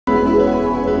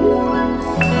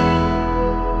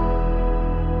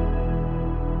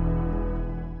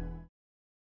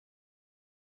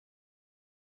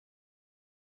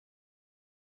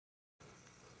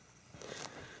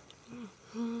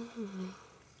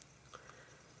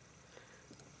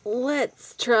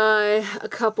let's try a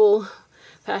couple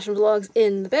fashion vlogs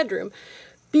in the bedroom,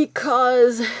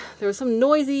 because there was some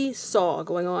noisy saw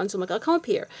going on, so I'm like, I'll come up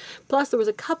here. Plus, there was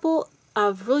a couple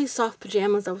of really soft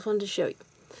pajamas I wanted to show you.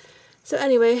 So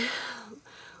anyway,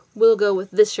 we'll go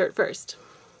with this shirt first.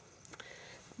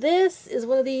 This is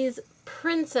one of these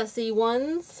princessy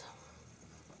ones.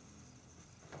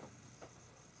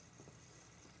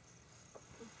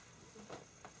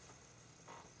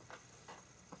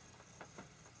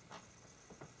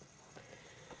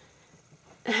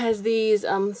 It has these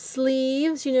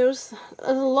sleeves. You notice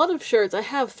a lot of shirts. I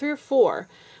have 3 or 4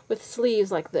 with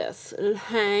sleeves like this, and it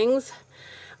hangs.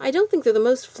 I don't think they're the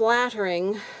most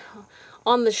flattering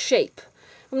on the shape.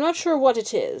 I'm not sure what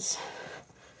it is.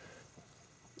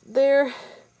 They're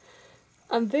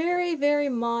a very, very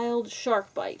mild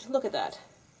shark bite. Look at that.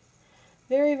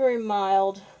 Very, very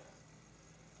mild.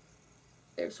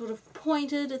 They're sort of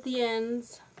pointed at the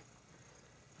ends.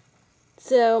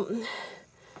 So,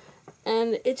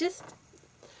 and it just,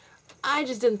 I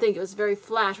just didn't think it was very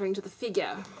flattering to the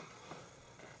figure.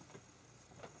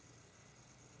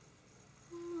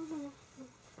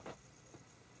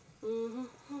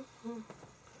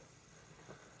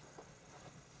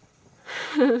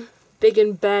 Big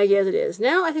and baggy as it is.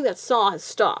 Now I think that saw has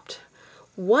stopped.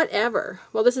 Whatever.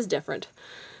 Well, this is different.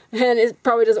 And it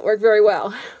probably doesn't work very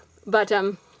well. But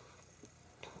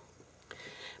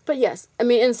yes, I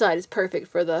mean, inside is perfect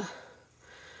for the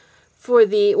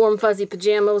warm fuzzy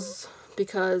pajamas,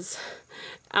 because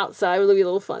outside would be a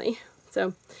little funny.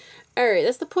 So, alright,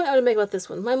 that's the point I would make about this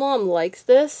one. My mom likes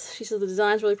this. She says the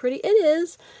design's really pretty. It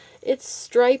is. It's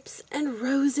stripes and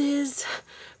roses.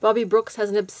 Bobbie Brooks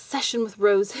has an obsession with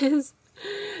roses.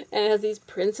 And it has these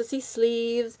princessy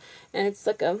sleeves. And it's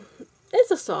like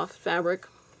it's a soft fabric.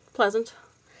 Pleasant.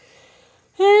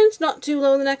 And it's not too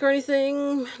low in the neck or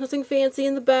anything. Nothing fancy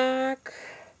in the back.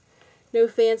 No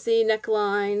fancy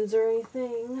necklines or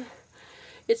anything.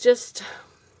 It's just,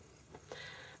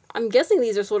 I'm guessing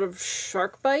these are sort of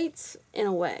shark bites in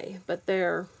a way, but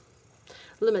they're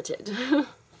limited.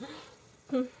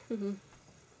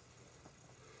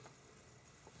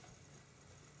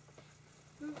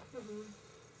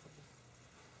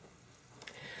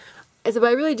 So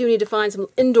I really do need to find some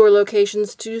indoor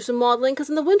locations to do some modeling, because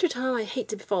in the wintertime I hate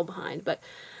to fall behind, but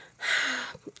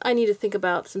I need to think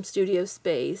about some studio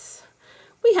space.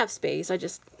 We have space, I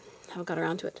just haven't got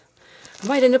around to it. I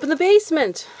might end up in the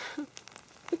basement.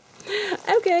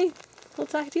 Okay, we'll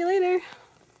talk to you later.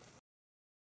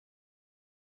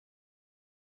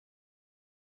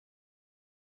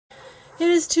 It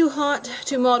is too hot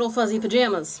to model fuzzy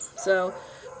pajamas, so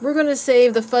we're going to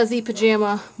save the fuzzy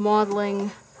pajama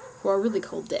modeling for a really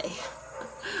cold day.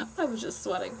 I was just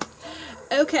sweating.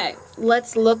 Okay,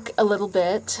 let's look a little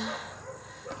bit.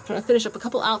 I'm trying to finish up a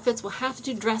couple outfits. We'll have to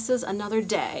do dresses another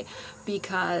day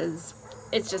because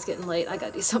it's just getting late. I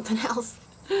gotta do something else.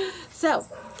 So,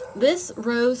 this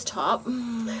rose top,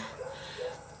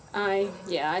 I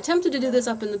attempted to do this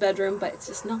up in the bedroom, but it's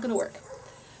just not gonna work.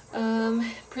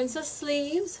 Princess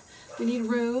sleeves. We need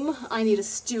room. I need a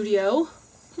studio.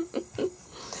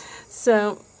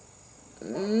 So,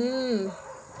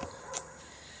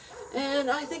 and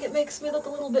I think it makes me look a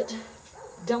little bit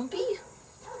dumpy.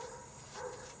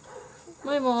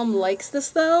 My mom likes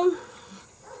this though.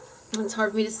 It's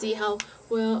hard for me to see how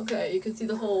well. Okay, you can see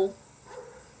the whole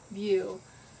view,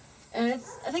 and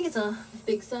I think it's a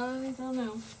big size. I don't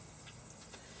know.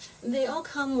 They all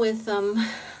come with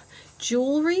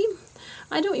jewelry.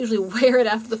 I don't usually wear it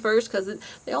after the first because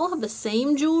they all have the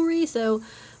same jewelry, so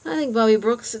I think Bobbie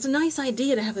Brooks, it's a nice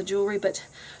idea to have the jewelry, but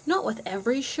not with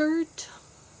every shirt.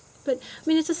 But, I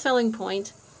mean, it's a selling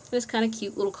point, and it's kind of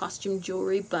cute little costume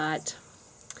jewelry, but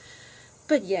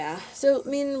yeah. So, I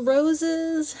mean,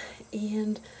 roses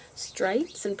and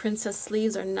stripes and princess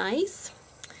sleeves are nice.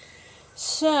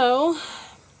 So,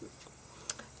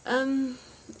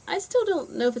 I still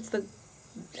don't know if it's the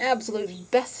absolute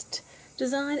best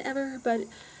design ever, but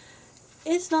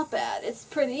it's not bad. It's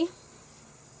pretty.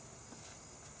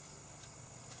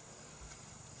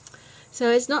 So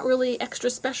it's not really extra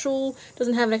special,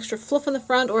 doesn't have an extra fluff in the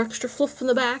front or extra fluff in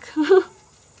the back.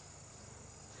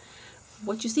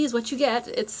 What you see is what you get.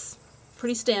 It's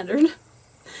pretty standard.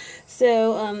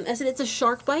 So, as I said, it's a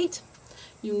shark bite.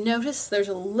 You notice there's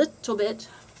a little bit,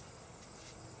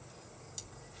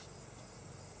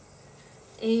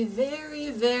 a very,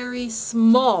 very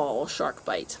small shark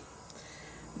bite.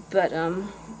 But,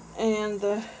 and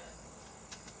the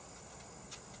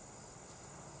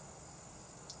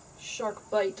shark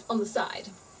bite on the side.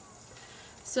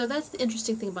 So that's the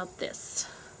interesting thing about this.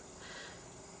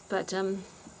 But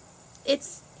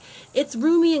it's It's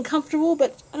roomy and comfortable,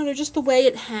 but I don't know, just the way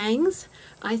it hangs.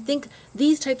 I think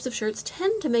these types of shirts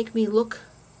tend to make me look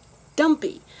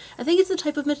dumpy. I think it's the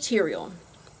type of material,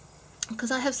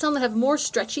 because I have some that have more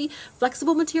stretchy,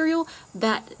 flexible material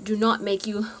that do not make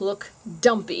you look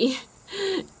dumpy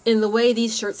in the way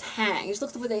these shirts hang. Just look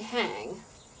at the way they hang.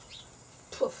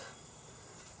 Poof.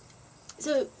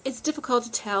 So it's difficult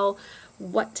to tell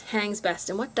what hangs best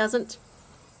and what doesn't.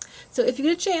 So if you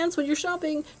get a chance when you're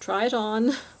shopping, try it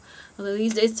on. Although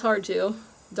these days it's hard to.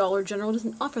 Dollar General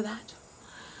doesn't offer that.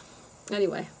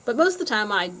 Anyway, but most of the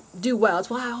time I do well. That's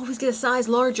why I always get a size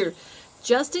larger,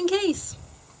 just in case.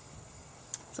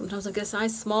 Sometimes I get a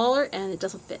size smaller and it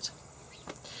doesn't fit.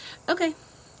 Okay,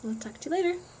 I'll talk to you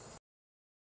later.